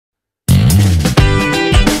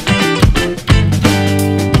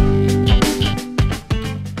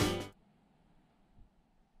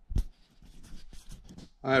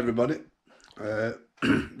Hi everybody,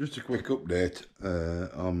 just a quick update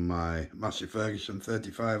on my Massey Ferguson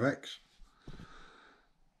 35X.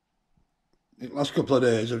 In the last couple of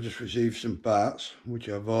days I've just received some parts which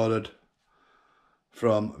I've ordered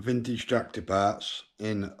from Vintage Tractor Parts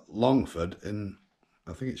in Longford, in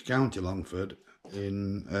I think it's County Longford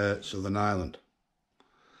in Southern Ireland.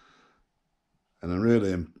 And I'm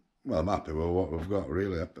really, I'm happy with what we've got,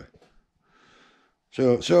 really happy.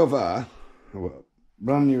 So far I've got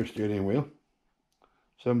brand new steering wheel,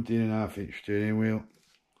 17.5-inch steering wheel,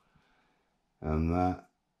 and that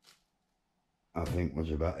I think was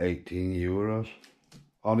about 18 euros.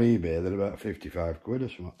 On eBay they're about 55 quid or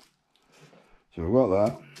something. So we've got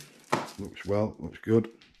that, looks good.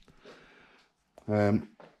 And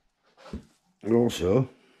also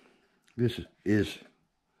this is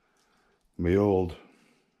my old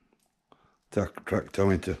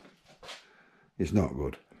tractometer. It's not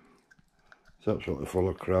good. It's absolutely full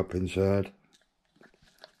of crap inside.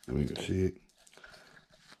 And you can see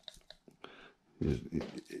it.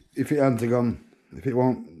 If it hadn't gone, if it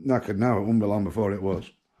weren't knackered now, it wouldn't be long before it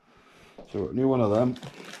was. So a new one of them.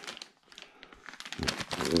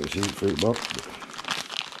 It's in the fruit box.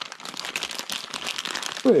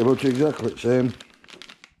 Pretty much exactly the same.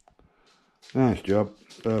 Nice job,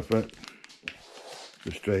 perfect.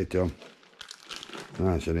 Just straight on.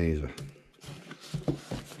 Nice and easy.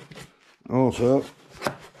 Also,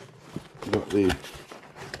 got the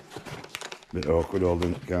bit awkward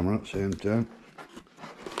holding the camera at the same time.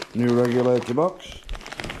 New regulator box,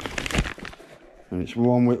 and it's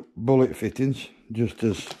one with bullet fittings, just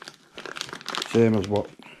as same as what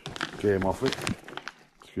came off it.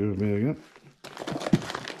 Excuse me again.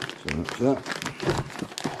 So that's that.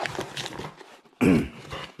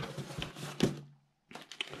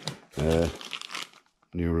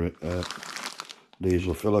 New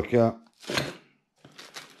diesel filler cap.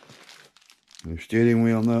 New steering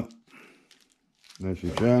wheel nut, nice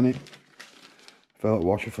and shiny. Felt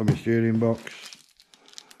washer for my steering box.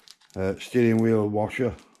 Steering wheel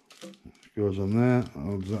washer, goes on there,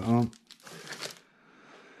 holds that on.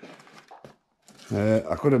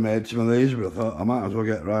 I could have made some of these, but I thought I might as well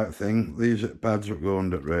get the right thing. These are pads that go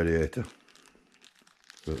under the radiator.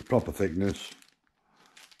 So it's proper thickness,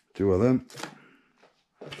 2 of them.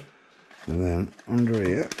 And then under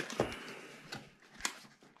here,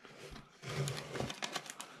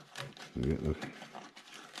 we get the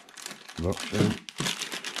box in.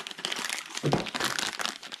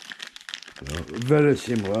 So very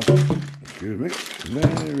similar, excuse me,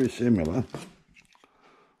 very similar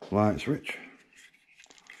light switch.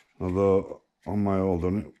 Although on my old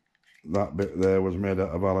one, that bit there was made out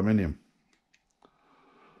of aluminium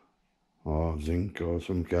or zinc or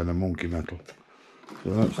some kind of monkey metal.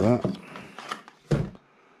 So that's that.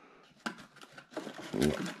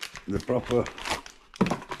 The proper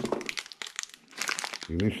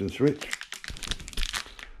ignition switch,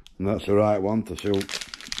 and that's the right one to suit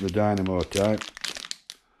the dynamo type,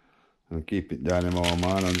 and keep it dynamo on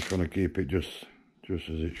mine. I'm just going to keep it just as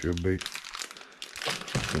it should be.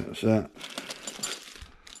 That's that.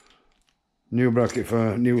 New bracket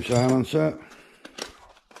for new silencer.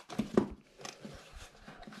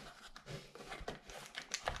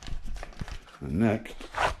 And next,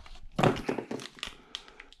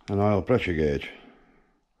 an oil pressure gauge.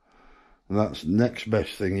 And that's the next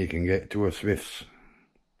best thing you can get to a Smith's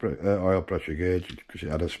oil pressure gauge, because it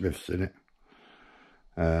had a Smith's in it.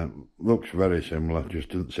 Looks very similar, just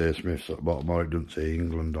doesn't say Smith's at the bottom, or it doesn't say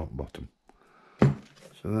England on the bottom.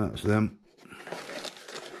 So that's them.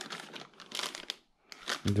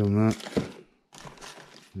 Done that.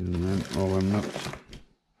 And then all them nuts.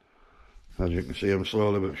 As you can see, I'm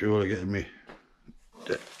slowly but surely getting me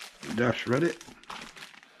dash ready.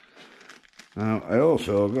 Now I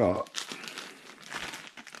also got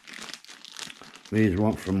these they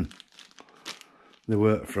weren't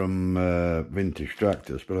from Vintage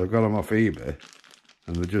Tractors, but I got them off eBay,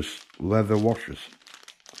 and they're just leather washers,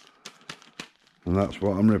 and that's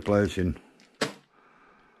what I'm replacing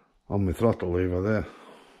on my throttle lever there.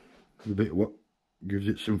 The bit what gives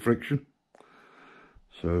it some friction.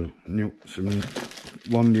 So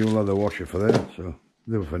one new leather washer for there. So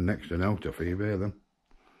they were for next to out off eBay then.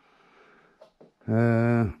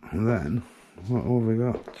 And then what have we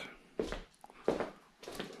got?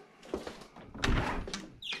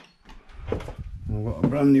 We've got a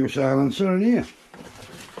brand new silencer in here.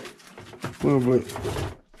 Lovely,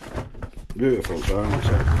 beautiful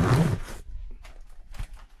silencer.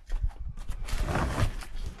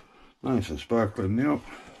 Nice and sparkling new.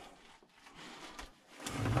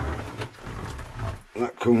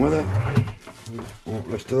 That come with it. Want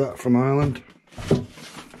rest of that from Ireland.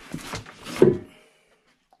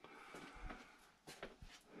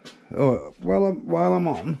 Oh, while I'm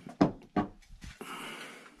on,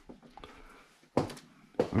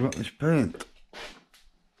 I've got this paint.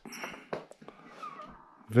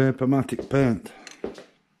 Vapormatic paint.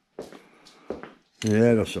 The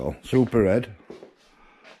aerosol, super red.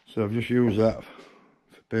 So I've just used that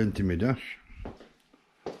for painting my dash.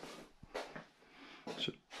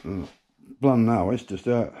 So, plan now is to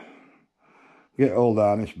start, get all the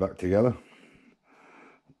harness back together,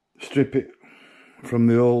 strip it from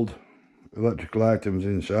the old electrical items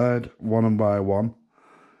inside, one by one,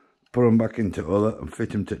 put them back into other and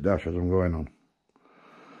fit them to the dash as I'm going on.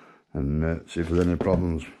 And see if there's any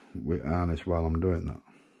problems with harness while I'm doing that.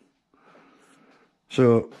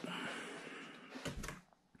 So,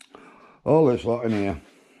 all this lot in here,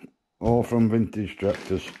 all from vintage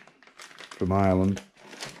tractors from Ireland,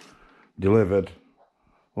 delivered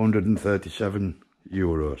 €137.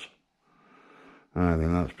 I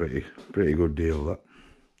think that's pretty good deal, that.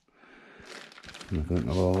 And I think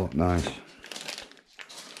they'll all look nice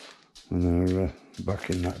when they're back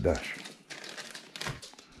in that dash.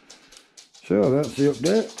 So that's the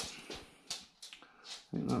update.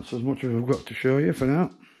 I think that's as much as I've got to show you for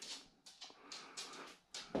now.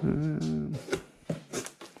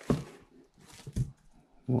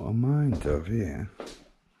 What I might have here.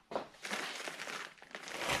 I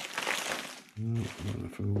don't know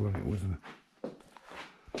if I got it with me.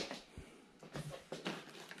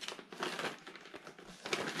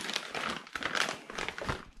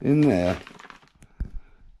 In there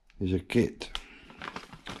is a kit,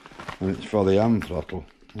 and it's for the hand throttle,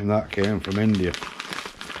 and that came from India.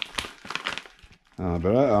 I'll be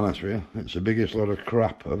right honest with you, it's the biggest lot of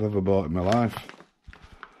crap I've ever bought in my life.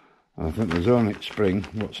 And I think there's only spring,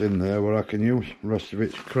 what's in there, where I can use. The rest of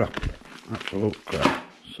it's crap, absolute crap.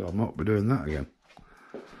 So I might be doing that again.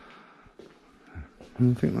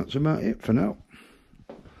 And I think that's about it for now.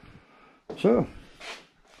 So,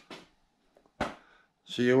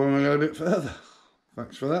 see you when we get a bit further.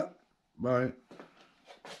 Thanks for that. Bye.